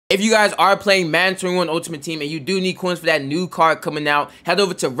If you guys are playing Madden 21 Ultimate Team and you do need coins for that new card coming out, head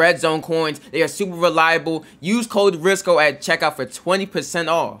over to Red Zone Coins. They are super reliable. Use code Jurisco at checkout for 20%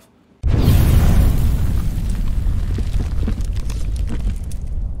 off.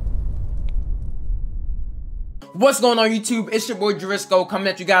 What's going on YouTube? It's your boy Jurisco coming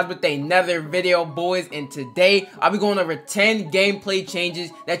at you guys with another video, boys, and today I'll be going over 10 gameplay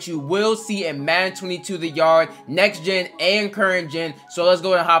changes that you will see in Madden 22 The Yard, next gen and current gen. So let's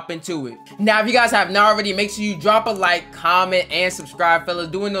go and hop into it. Now if you guys have not already, make sure you drop a like, comment, and subscribe, fellas.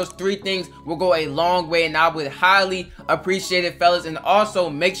 Doing those three things will go a long way and I would highly appreciate it, fellas. And also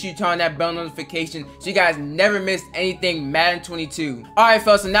make sure you turn on that bell notification so you guys never miss anything Madden 22. Alright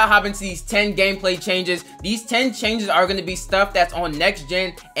fellas, so now hop into these 10 gameplay changes. These 10 changes are going to be stuff that's on next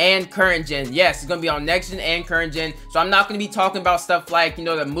gen and current gen. Yes, it's going to be on next gen and current gen. So I'm not going to be talking about stuff like, you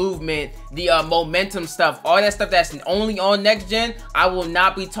know, the movement, the momentum stuff, all that stuff that's only on next gen. I will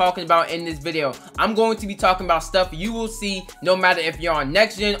not be talking about in this video. I'm going to be talking about stuff you will see no matter if you're on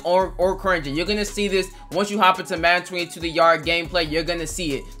next gen or current gen. You're going to see this once you hop into Madden 22 The Yard gameplay. You're going to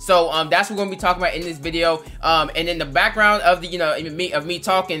see it. So that's what we're going to be talking about in this video. And in the background of the, you know, me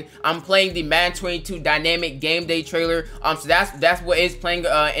talking, I'm playing the Madden 22 dynamic game day trailer. So that's what is playing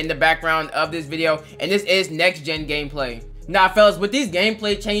in the background of this video, and this is next gen gameplay. Now fellas, with these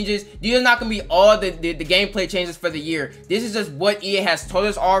gameplay changes, these are not going to be all the gameplay changes for the year. This is just what EA has told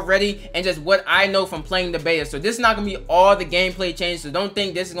us already and just what I know from playing the beta. So this is not going to be all the gameplay changes. So don't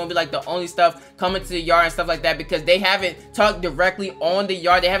think this is going to be like the only stuff coming to the Yard and stuff like that, because they haven't talked directly on the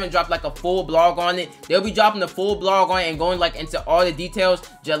Yard. They haven't dropped like a full blog on it. They'll be dropping the full blog on it and going like into all the details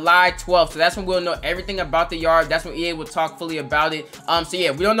July 12th. So that's when we'll know everything about the Yard. That's when EA will talk fully about it. So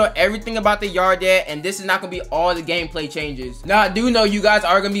yeah, we don't know everything about the Yard yet, and this is not going to be all the gameplay changes. Now I do know you guys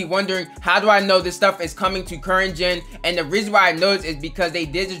are gonna be wondering, how do I know this stuff is coming to current gen? And the reason why I know this is because they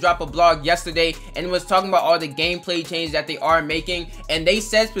did just drop a blog yesterday and it was talking about all the gameplay changes that they are making, and they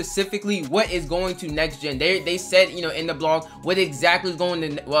said specifically what is going to next gen. They said, you know, in the blog what exactly is going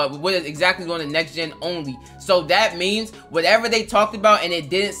to next gen only. So that means whatever they talked about and it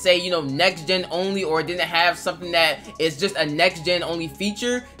didn't say, you know, next gen only, or it didn't have something that is just a next gen only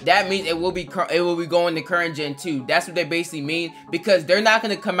feature, that means it will be going to current gen too. That's what they basically mean, because they're not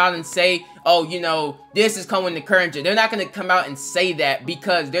going to come out and say, oh, you know, this is coming to current gen. They're not going to come out and say that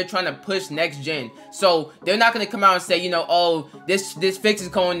because they're trying to push next gen. So they're not going to come out and say, you know, oh, this fix is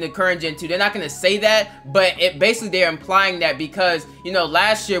coming to current gen too. They're not going to say that, but it basically they're implying that, because, you know,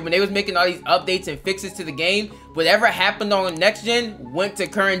 last year when they was making all these updates and fixes to the game, whatever happened on next gen went to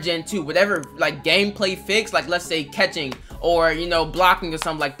current gen too. Whatever like gameplay fix, like let's say catching or, you know, blocking or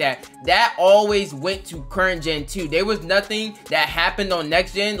something like that, that always went to current gen too. There was nothing that happened on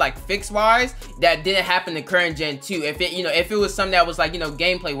next gen like fix wise that didn't happen to current gen too. If it, you know, if it was something that was like, you know,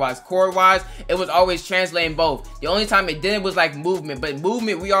 gameplay wise, core wise, it was always translating both. The only time it didn't was like movement, but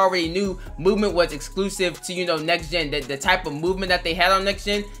movement we already knew movement was exclusive to, you know, next gen. The type of movement that they had on next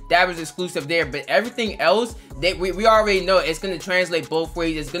gen, that was exclusive there, but everything else we already know it's going to translate both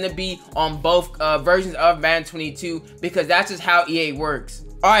ways. It's going to be on both versions of Madden 22, because that's just how EA works.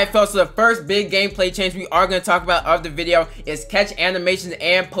 Alright fellas, so the first big gameplay change we are going to talk about of the video is catch animations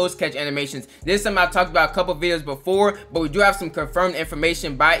and post-catch animations. This is something I talked about a couple videos before, but we do have some confirmed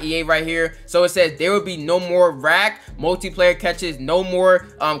information by EA right here. So it says there will be no more rack multiplayer catches, no more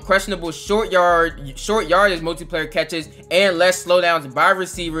questionable short yardage multiplayer catches, and less slowdowns by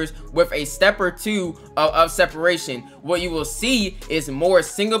receivers with a step or two of separation. What you will see is more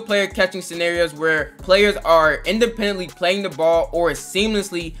single player catching scenarios where players are independently playing the ball or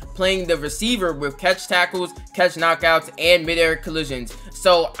seamlessly playing the receiver with catch tackles, catch knockouts, and mid-air collisions.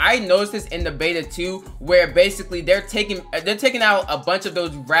 So I noticed this in the beta too, where basically they're taking out a bunch of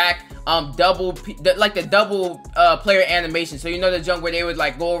those rack double player animation. So you know the jump where they would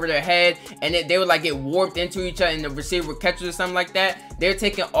like go over their head and they would like get warped into each other and the receiver would catch it or something like that. They're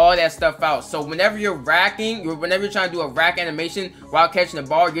taking all that stuff out. So whenever you're racking, whenever you're trying to do a rack animation while catching the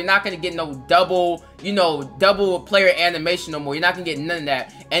ball, you're not gonna get no double player animation no more. You're not gonna get none of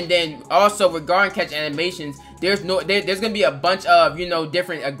that. And then also regarding catch animations, there's gonna be a bunch of, you know,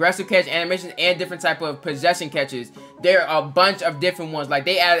 different aggressive catch animations and different type of possession catches. There are a bunch of different ones. Like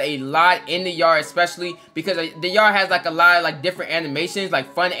they added a lot in the Yard, especially because the Yard has like a lot of like different animations,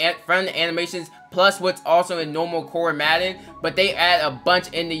 like fun animations, plus what's also in normal core Madden, but they add a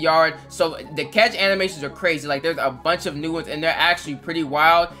bunch in the yard. So the catch animations are crazy. Like, there's a bunch of new ones and they're actually pretty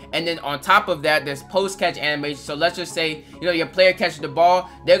wild. And then on top of that, there's post catch animations. So let's just say, you know, your player catches the ball,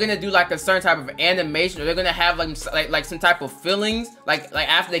 they're gonna do like a certain type of animation, or they're gonna have like some type of feelings like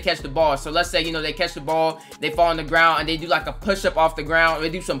after they catch the ball. So let's say, you know, they catch the ball, they fall on the ground, and they do like a push-up off the ground, or they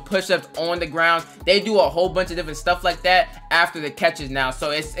do some push-ups on the ground. They do a whole bunch of different stuff like that after the catches now.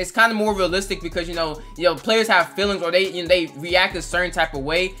 So it's kind of more realistic, because you know players have feelings, or they react a certain type of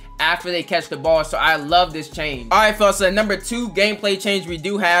way after they catch the ball. So I love this change. All right, fellas, so the number 2 gameplay change we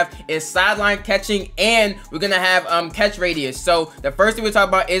do have is sideline catching, and we're gonna have catch radius. So the first thing we talk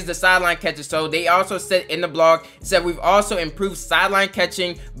about is the sideline catches. So they also said in the blog, said we've also improved sideline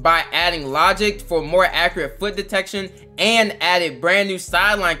catching by adding logic for more accurate foot detection, and added brand new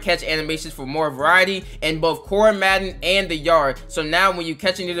sideline catch animations for more variety in both core Madden and the yard. So now when you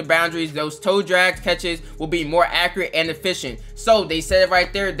catching near the boundaries, those toe drag catches will be more accurate and efficient. So they said it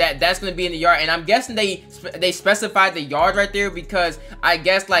right there that that's going to be in the yard, and I'm guessing they specified the yard right there, because I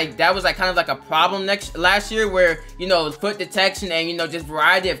guess like that was like kind of like a problem last year, where you know foot detection and you know just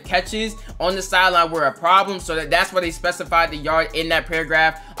variety of catches on the sideline were a problem. So that's why they specified the yard in that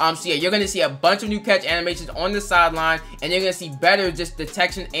paragraph. So yeah, you're going to see a bunch of new catch animations on the sideline, and you're going to see better just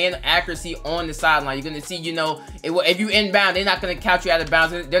detection and accuracy on the sideline. You're going to see, you know, if you inbound, they're not going to count you out of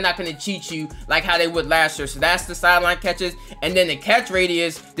bounds. They're not going to cheat you like how they would last year. So that's the sideline catches. And then the catch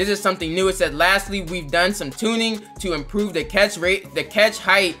radius, this is something new. It said, lastly, we've done some tuning to improve the catch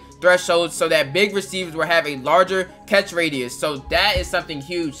height thresholds, so that big receivers will have a larger catch radius. So that is something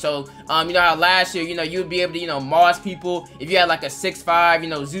huge. So you know how last year, you know, you would be able to, you know, moss people if you had like a 6'5", you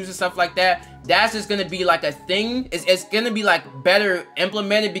know, Zeus and stuff like that. That's just gonna be like a thing. It's gonna be like better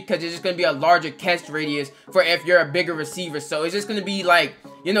implemented, because it's just gonna be a larger catch radius for if you're a bigger receiver. So it's just gonna be like,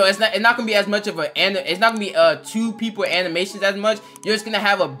 you know, it's not gonna be as much of it's not gonna be 2 people animations as much. You're just gonna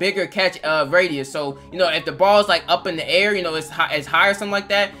have a bigger catch radius. So you know, if the ball is like up in the air, you know, it's high or something like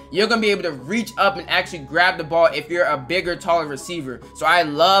that, you're gonna be able to reach up and actually grab the ball if you're a bigger, taller receiver. So I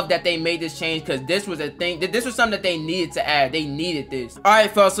love that they made this change, because this was a thing. This was something that they needed to add. They needed this. All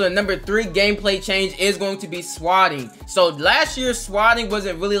right, fellas. So the number 3 gameplay change is going to be swatting. So last year, swatting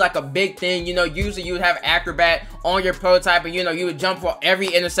wasn't really like a big thing. You know, usually you would have acrobat on your prototype, and you know, you would jump for every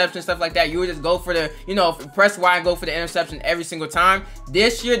interception, stuff like that. You would just go for the, you know, press Y and go for the interception every single time.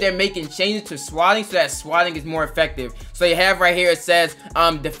 This year, they're making changes to swatting so that swatting is more effective. So you have right here, it says,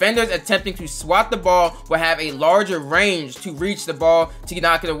 defenders attempting to swat the ball will have a larger range to reach the ball to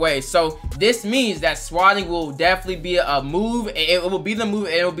knock it away. So this means that swatting will definitely be a move. It will be the move,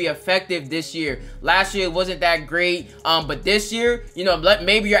 and it will be effective this year. Last year, it wasn't that great, but this year, you know,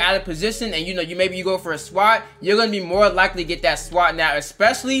 maybe you're out of position, and you know, maybe you go for a swat, you're going to be more likely to get that swat now,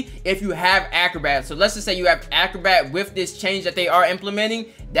 especially if you have acrobat. So let's just say you have acrobat with this change that they are implementing.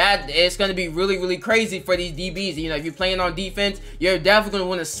 That it's going to be really, really crazy for these DBs. You know, if you're playing on defense, you're definitely going to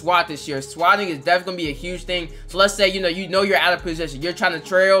want to swat this year. Swatting is definitely going to be a huge thing. So let's say, you know you're out of position, you're trying to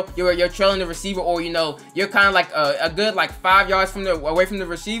trail, you're trailing the receiver, or you know, you're kind of like a good like 5 yards away from the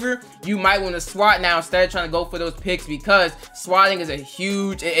receiver. You might want to swat now instead of trying to go for those picks, because swatting is a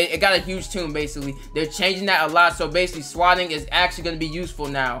huge, it got a huge tune. Basically, they're changing that a lot. So basically, swatting is actually going to be useful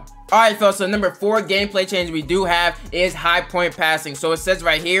now. Alright, fellas, so number 4 gameplay change we do have is high point passing. So it says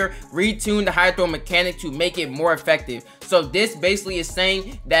right here, retune the high throw mechanic to make it more effective. So this basically is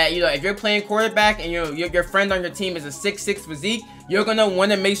saying that, you know, if you're playing quarterback and your friend on your team is a 6'6" physique, you're gonna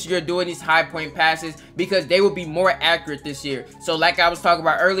want to make sure you're doing these high point passes, because they will be more accurate this year. So like I was talking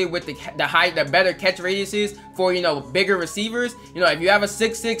about earlier with the better catch radiuses for, you know, bigger receivers. You know, if you have a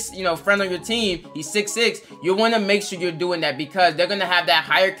 6'6", you know, friend on your team, he's 6'6", you want to make sure you're doing that, because they're gonna have that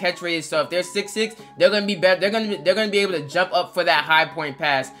higher catch radius. So if they're 6'6", they're gonna be better. They're gonna be able to jump up for that high point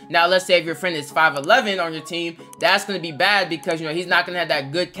pass. Now let's say if your friend is 5'11" on your team, that's gonna be bad, because you know, he's not gonna have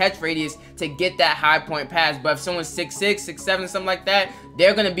that good catch radius to get that high point pass. But if someone's 6'6", 6'7", something like that,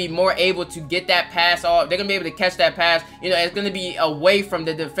 they're going to be more able to get that pass off. They're going to be able to catch that pass. You know, it's going to be away from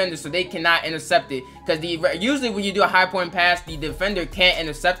the defender, so they cannot intercept it. Because usually when you do a high point pass, the defender can't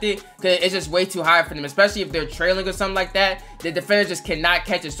intercept it, because it's just way too high for them. Especially if they're trailing or something like that, the defender just cannot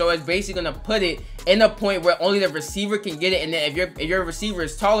catch it. So it's basically going to put it in a point where only the receiver can get it. And then if your receiver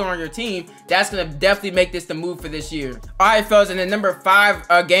is taller on your team, that's going to definitely make this the move for this year. Alright, fellas, and then number 5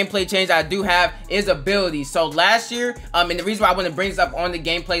 gameplay change I do have is abilities. So last year, and the reason why I want to bring this up on the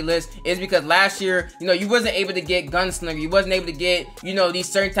gameplay list is because last year, you know, you wasn't able to get Gunslinger. You wasn't able to get, you know, these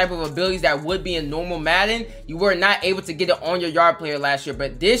certain type of abilities that would be in normal normal Madden, you were not able to get it on your yard player last year,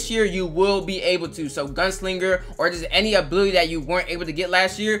 but this year you will be able to. So Gunslinger or just any ability that you weren't able to get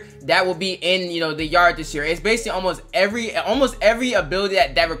last year, that will be in, you know, the yard this year. It's basically almost every ability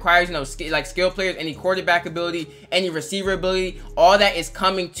that requires, you know, like skill players, any quarterback ability, any receiver ability, all that is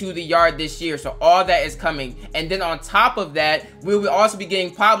coming to the yard this year. So all that is coming. And then on top of that, we will also be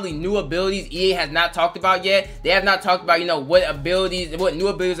getting probably new abilities EA has not talked about yet. They have not talked about, you know, what new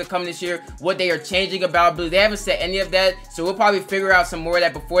abilities are coming this year, what they are changing about abilities. They haven't said any of that, so we'll probably figure out some more of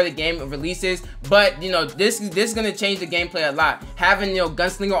that before the game releases. But, you know, this is going to change the gameplay a lot. Having, you know,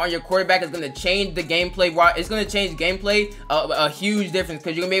 Gunslinger on your quarterback is going to change the gameplay. It's going to change gameplay a huge difference,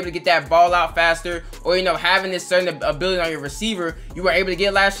 because you're going to be able to get that ball out faster, or, you know, having this certain ability on your receiver you were able to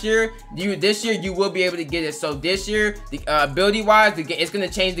get last year, this year you will be able to get it. So this year, the ability wise, it's going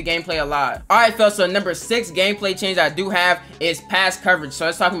to change the gameplay a lot. Alright fellas, so number 6 gameplay change I do have is pass coverage. So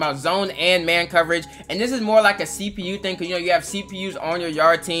it's talking about zone and man coverage, and this is more like a CPU thing, because, you know, you have CPUs on your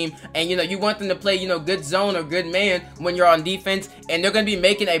yard team, and, you know, you want them to play, you know, good zone or good man when you're on defense, and they're going to be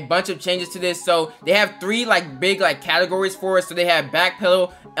making a bunch of changes to this. So they have 3 like big like categories for it. So they have back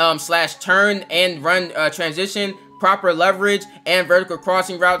pedal slash turn and run transition, proper leverage, and vertical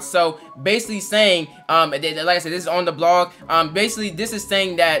crossing routes. So basically saying, like I said, this is on the blog. Basically this is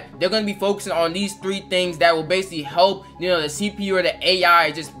saying that they're going to be focusing on these 3 things that will basically help, you know, the CPU or the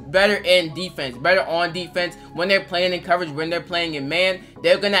AI just better in defense, better on defense when they're playing in coverage, when they're playing in man.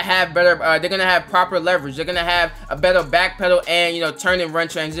 They're gonna have better, they're gonna have proper leverage. They're gonna have a better back pedal and, you know, turn and run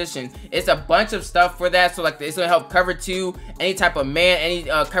transition. It's a bunch of stuff for that. So like, it's gonna help cover 2, any type of man, any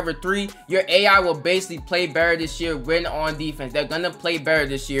cover 3. Your AI will basically play better this year when on defense. They're gonna play better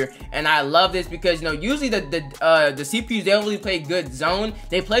this year, and I love this because, you know, usually the CPUs, they don't really play good zone.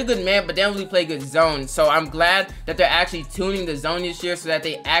 They play good man, but they don't really play good zone. So I'm glad that they're actually tuning the zone this year so that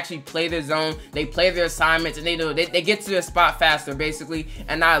they actually play their zone, they play their assignments, and they get to their spot faster basically.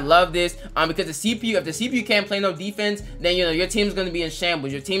 And I love this because the CPU, if the CPU can't play no defense, then, you know, your team is going to be in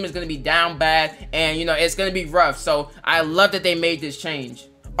shambles. Your team is going to be down bad, and, you know, it's going to be rough. So I love that they made this change.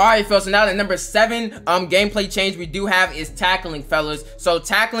 Alright fellas, so now the number 7 gameplay change we do have is tackling, fellas. So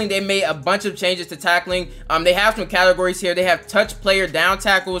tackling, they made a bunch of changes to tackling. They have some categories here. They have touch player down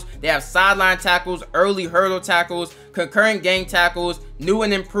tackles, they have sideline tackles, early hurdle tackles, concurrent gang tackles, new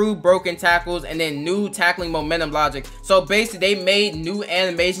and improved broken tackles, and then new tackling momentum logic. So basically they made new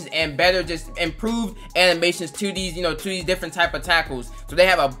animations and better, just improved animations to these, you know, to these different type of tackles. So they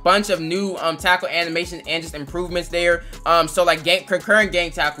have a bunch of new tackle animations and just improvements there. So like concurrent gang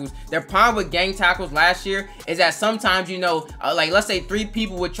tackles. Their problem with gang tackles last year is that sometimes, you know, like let's say 3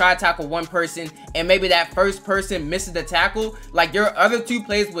 people would try to tackle 1 person, and maybe that first person misses the tackle, like your other 2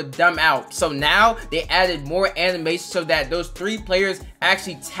 players would dumb out. So now they added more animations so that those 3 players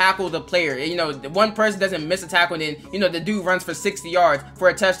actually tackle the player. You know, the 1 person doesn't miss a tackle and then, you know, the dude runs for 60 yards for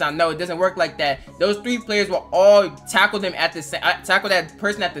a touchdown. No, it doesn't work like that. Those 3 players will all tackle them at the same, tackle that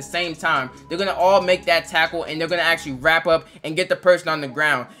person at the same time. They're gonna all make that tackle, and they're gonna actually wrap up and get the person on the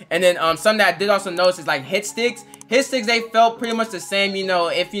ground. And then something that I did also notice is like hit sticks. Hit sticks, they felt pretty much the same. You know,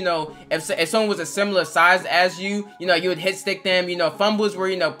 if someone was a similar size as you, you know, you would hit stick them. You know, fumbles were,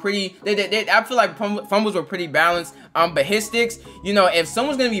 you know, pretty. I feel like fumbles were pretty balanced. But hit sticks, you know, if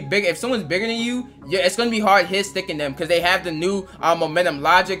someone's gonna be big, if someone's bigger than you, it's gonna be hard hit sticking them because they have the new momentum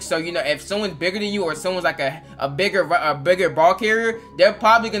logic. So, you know, if someone's bigger than you or someone's like a bigger ball carrier, they're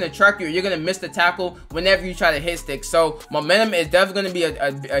probably gonna truck you, or you're gonna miss the tackle whenever you try to hit stick. So momentum is definitely gonna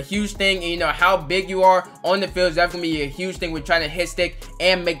be a huge thing. And, you know, how big you are on the field is definitely gonna be a huge thing with trying to hit stick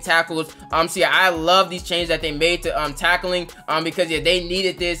and make tackles. So yeah, I love these changes that they made to tackling because yeah, they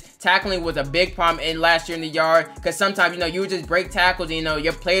needed this. Tackling was a big problem in last year in the yard because sometimes, you know, you would just break tackles and, you know,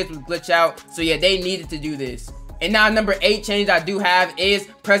 your players would glitch out. So yeah, they needed to do this. And now number 8 change I do have is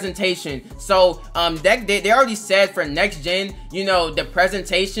presentation. So they already said for next gen, you know, the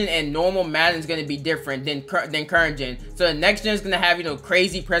presentation and normal Madden is going to be different than current gen. So the next gen is going to have, you know,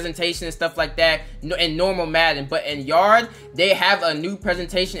 crazy presentation and stuff like that in normal Madden. But in yard, they have a new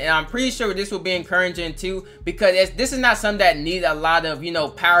presentation, and I'm pretty sure this will be in current gen too, because this is not something that needs a lot of, you know,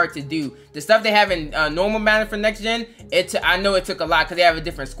 power to do. The stuff they have in normal Madden for next gen, I know it took a lot because they have a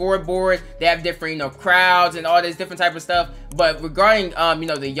different scoreboard, they have different, you know, crowds and all this different type of stuff. But regarding you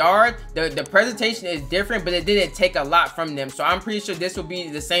know, the yard, the presentation is different, but it didn't take a lot from them. So I'm pretty sure this will be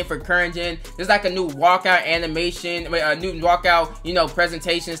the same for current gen. There's like a new walkout animation, a new walkout, you know,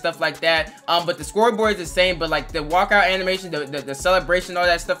 presentation, stuff like that. But the scoreboard is the same, but like the walkout animation, the celebration, all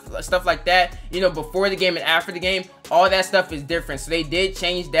that stuff like that, you know, before the game and after the game, all that stuff is different. So they did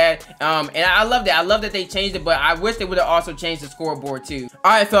change that, and I love that. I love that they changed it, but I wish they would have also changed the scoreboard too.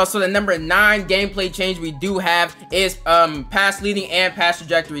 All right, fellas, so the number 9 gameplay change we do have is pass leading and pass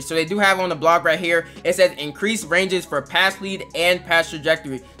trajectory. So they do have on the blog right here, it says increase ranges for pass lead and pass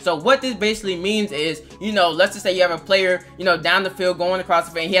trajectory. So what this basically means is, you know, let's just say you have a player, you know, down the field going across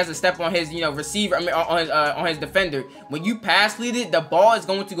the field, and he has to step on his, you know, receiver, I mean, on his defender. When you pass lead it, the ball is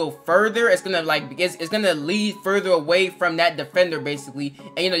going to go further. It's gonna it's gonna lead further away from that defender basically,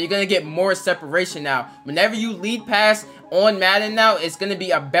 and you know, you're gonna get more separation now. Whenever you lead pass on Madden now, it's going to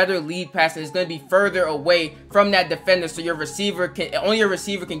be a better lead pass, and it's going to be further away from that defender, so your receiver can, only your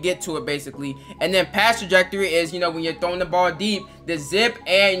receiver can get to it basically. And then pass trajectory is, you know, when you're throwing the ball deep, the zip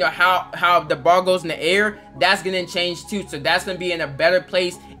and, you know, how the ball goes in the air, that's going to change too. So that's going to be in a better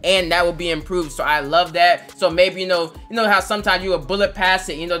place, and that will be improved. So I love that. So maybe, you know how sometimes you would bullet pass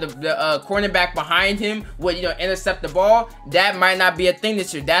it, you know, the cornerback behind him would, you know, intercept the ball. That might not be a thing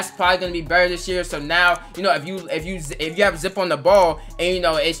this year. That's probably going to be better this year. So now, you know, if you have zip on the ball, and you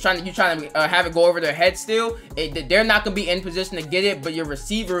know you're trying to have it go over their head still, they're not going to be in position to get it, but your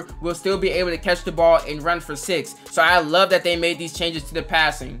receiver will still be able to catch the ball and run for 6. So I love that they made these changes to the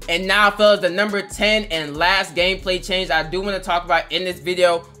passing. And now, fellas, the number 10 and last gameplay change I do want to talk about in this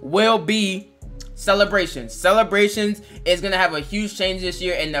video will be celebrations. Celebrations is going to have a huge change this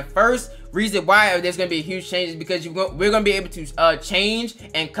year, and the first reason why there's going to be a huge change is because we're going to be able to change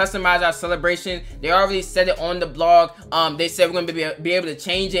and customize our celebration. They already said it on the blog. They said we're going to be able to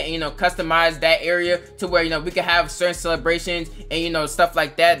change it and, you know, customize that area to where, you know, we can have certain celebrations and, you know, stuff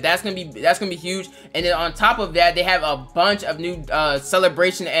like that. That's gonna be huge. And then on top of that, they have a bunch of new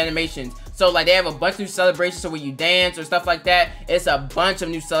celebration animations. So like they have a bunch of new celebrations, so when you dance or stuff like that, it's a bunch of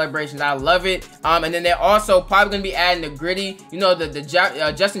new celebrations. I love it. And then they're also probably gonna be adding the gritty, you know, the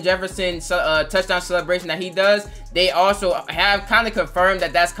Justin Jefferson touchdown celebration that he does. They also have kind of confirmed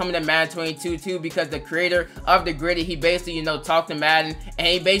that that's coming to Madden 22 too, because the creator of the gritty, he basically, you know, talked to Madden, and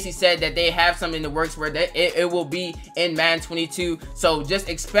he basically said that they have something in the works where it will be in Madden 22. So just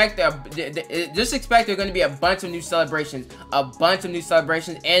expect there are going to be a bunch of new celebrations, and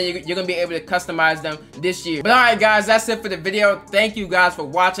you're going to be able to customize them this year. But all right, guys, that's it for the video. Thank you guys for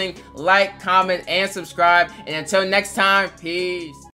watching. Like, comment, and subscribe. And until next time, peace.